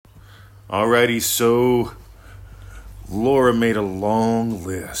Alrighty, so Laura made a long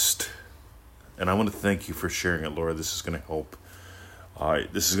list. And I want to thank you for sharing it, Laura. This is going to help.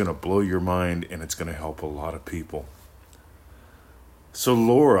 This is going to blow your mind, and it's going to help a lot of people. So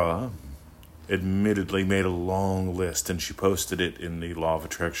Laura admittedly made a long list, and she posted it in the Law of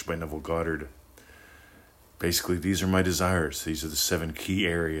Attraction by Neville Goddard. Basically, these are my desires. These are the 7 key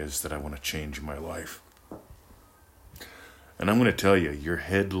areas that I want to change in my life. And I'm going to tell you, your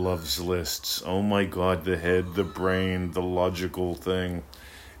head loves lists. Oh my God, the head, the brain, the logical thing.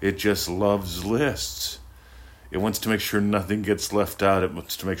 It just loves lists. It wants to make sure nothing gets left out. It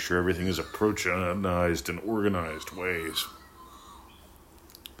wants to make sure everything is approached in organized ways.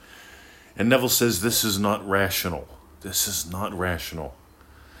 And Neville says this is not rational. This is not rational.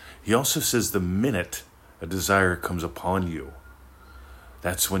 He also says the minute a desire comes upon you,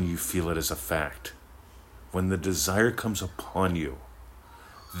 that's when you feel it as a fact. When the desire comes upon you,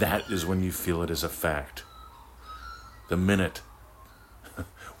 that is when you feel it as a fact. The minute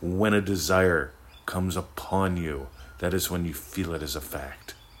when a desire comes upon you, that is when you feel it as a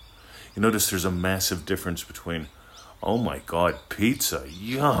fact. You notice there's a massive difference between, oh my God, pizza,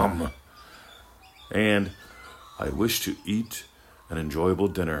 yum, and I wish to eat an enjoyable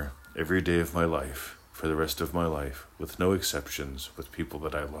dinner every day of my life, for the rest of my life, with no exceptions, with people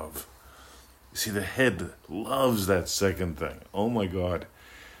that I love. You see, the head loves that second thing. Oh my God.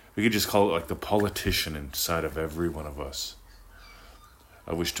 We could just call it like the politician inside of every one of us.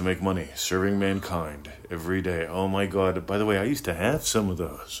 I wish to make money, serving mankind every day. Oh my God. By the way, I used to have some of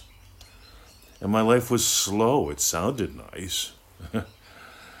those. And my life was slow. It sounded nice.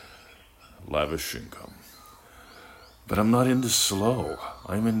 Lavish income. But I'm not into slow.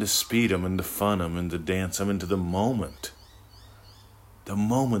 I'm into speed. I'm into fun. I'm into dance. I'm into the moment. The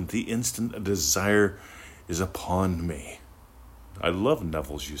moment, the instant a desire is upon me. I love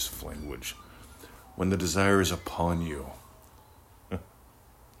Neville's use of language. When the desire is upon you.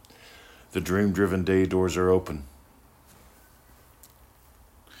 The dream-driven day doors are open.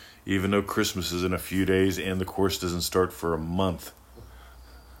 Even though Christmas is in a few days and the course doesn't start for a month.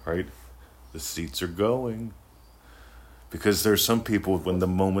 Right? The seats are going. Because there's some people, when the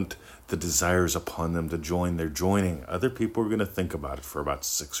moment the desire is upon them to join, they're joining. Other people are going to think about it for about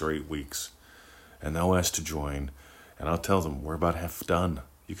 6 or 8 weeks. And they'll ask to join. And I'll tell them, we're about half done.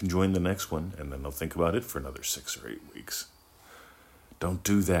 You can join the next one. And then they'll think about it for another 6 or 8 weeks. Don't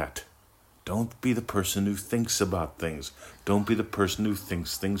do that. Don't be the person who thinks about things. Don't be the person who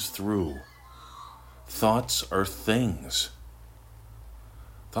thinks things through. Thoughts are things.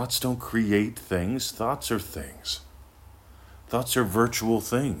 Thoughts don't create things. Thoughts are things. Thoughts are virtual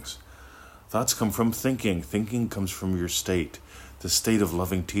things. Thoughts come from thinking. Thinking comes from your state. The state of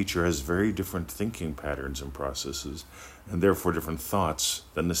loving teacher has very different thinking patterns and processes, and therefore different thoughts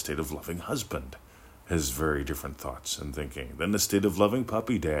than the state of loving husband has very different thoughts and thinking. Then the state of loving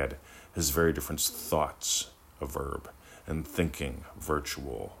puppy dad has very different thoughts, a verb, and thinking,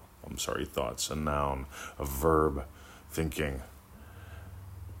 thoughts, a noun, a verb, thinking.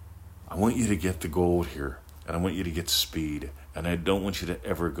 I want you to get the gold here. And I want you to get speed. And I don't want you to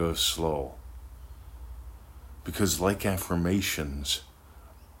ever go slow. Because like affirmations,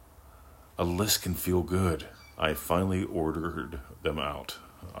 a list can feel good. I finally ordered them out.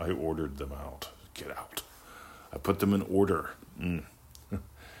 Get out. I put them in order.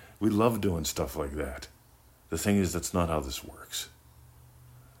 We love doing stuff like that. The thing is, that's not how this works.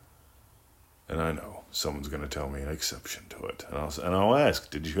 And I know someone's going to tell me an exception to it. And I'll ask,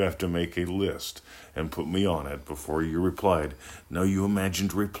 did you have to make a list and put me on it before you replied? No, you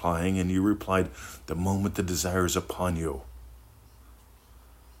imagined replying, and you replied the moment the desire is upon you.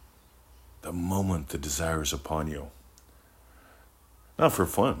 The moment the desire is upon you. Now, for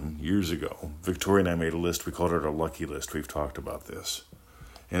fun, years ago, Victoria and I made a list. We called it our lucky list. We've talked about this.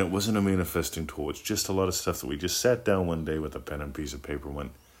 And it wasn't a manifesting tool. It's just a lot of stuff that we just sat down one day with a pen and piece of paper and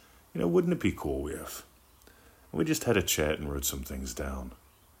went, wouldn't it be cool if? And we just had a chat and wrote some things down.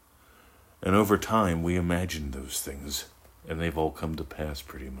 And over time, we imagined those things, and they've all come to pass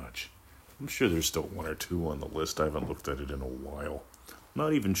pretty much. I'm sure there's still 1 or 2 on the list. I haven't looked at it in a while. I'm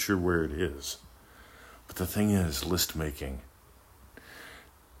not even sure where it is. But the thing is, list making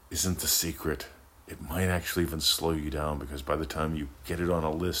isn't the secret. It might actually even slow you down, because by the time you get it on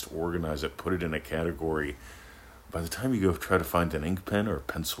a list, organize it, put it in a category, by the time you go try to find an ink pen or a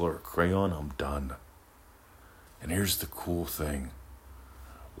pencil or a crayon, I'm done. And here's the cool thing.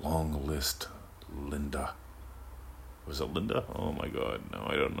 Long list, Linda. Was it Linda? Oh my God, no,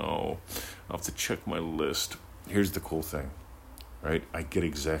 I don't know. I'll have to check my list. Here's the cool thing, right? I get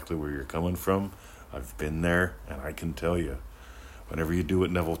exactly where you're coming from. I've been there, and I can tell you, Whenever you do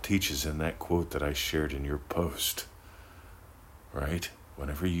what Neville teaches in that quote that I shared in your post, right?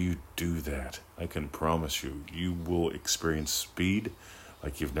 Whenever you do that, I can promise you, you will experience speed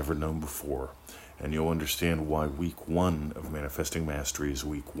like you've never known before. And you'll understand why week 1 of Manifesting Mastery is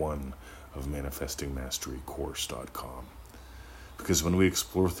week 1 of ManifestingMasteryCourse.com. Because when we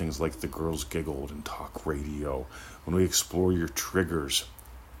explore things like the Girls Giggled and talk radio, when we explore your triggers,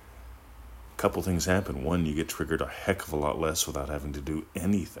 a couple things happen. 1, you get triggered a heck of a lot less without having to do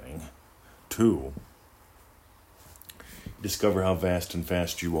anything. 2, you discover how vast and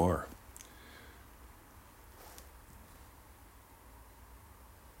fast you are.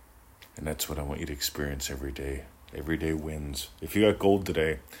 And that's what I want you to experience every day. Every day wins. If you got gold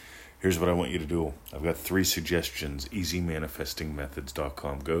today, here's what I want you to do. I've got 3 suggestions.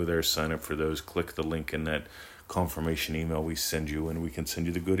 EasyManifestingMethods.com. Go there, sign up for those. Click the link in that confirmation email we send you, and we can send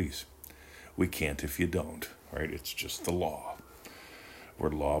you the goodies. We can't if you don't, right? It's just the law.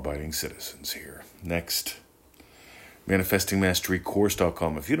 We're law-abiding citizens here. Next,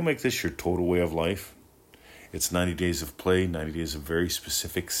 ManifestingMasteryCourse.com. If you don't make this your total way of life, it's 90 days of play, 90 days of very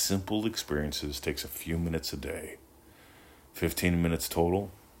specific, simple experiences. Takes a few minutes a day. 15 minutes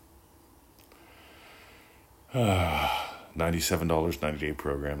total. $97, 90-day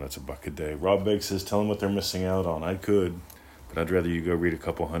program. That's $1 a day. Rob Begg says, tell them what they're missing out on. I could, but I'd rather you go read a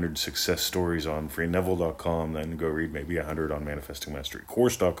couple hundred success stories on freeneville.com than go read maybe 100 on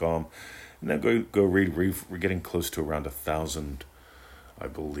manifestingmasterycourse.com. And then go read, we're getting close to around 1,000, I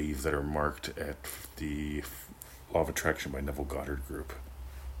believe, that are marked at the Law of Attraction by Neville Goddard group.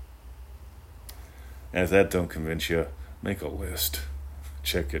 And if that don't convince you, make a list.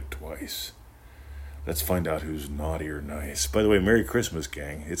 Check it twice. Let's find out who's naughty or nice. By the way, Merry Christmas,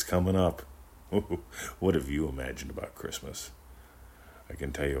 gang. It's coming up. What have you imagined about Christmas? I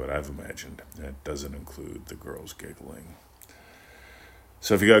can tell you what I've imagined. That doesn't include the girls giggling.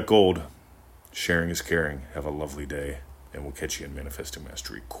 So if you got gold, sharing is caring. Have a lovely day. And we'll catch you in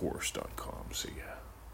ManifestingMasteryCourse.com. See ya.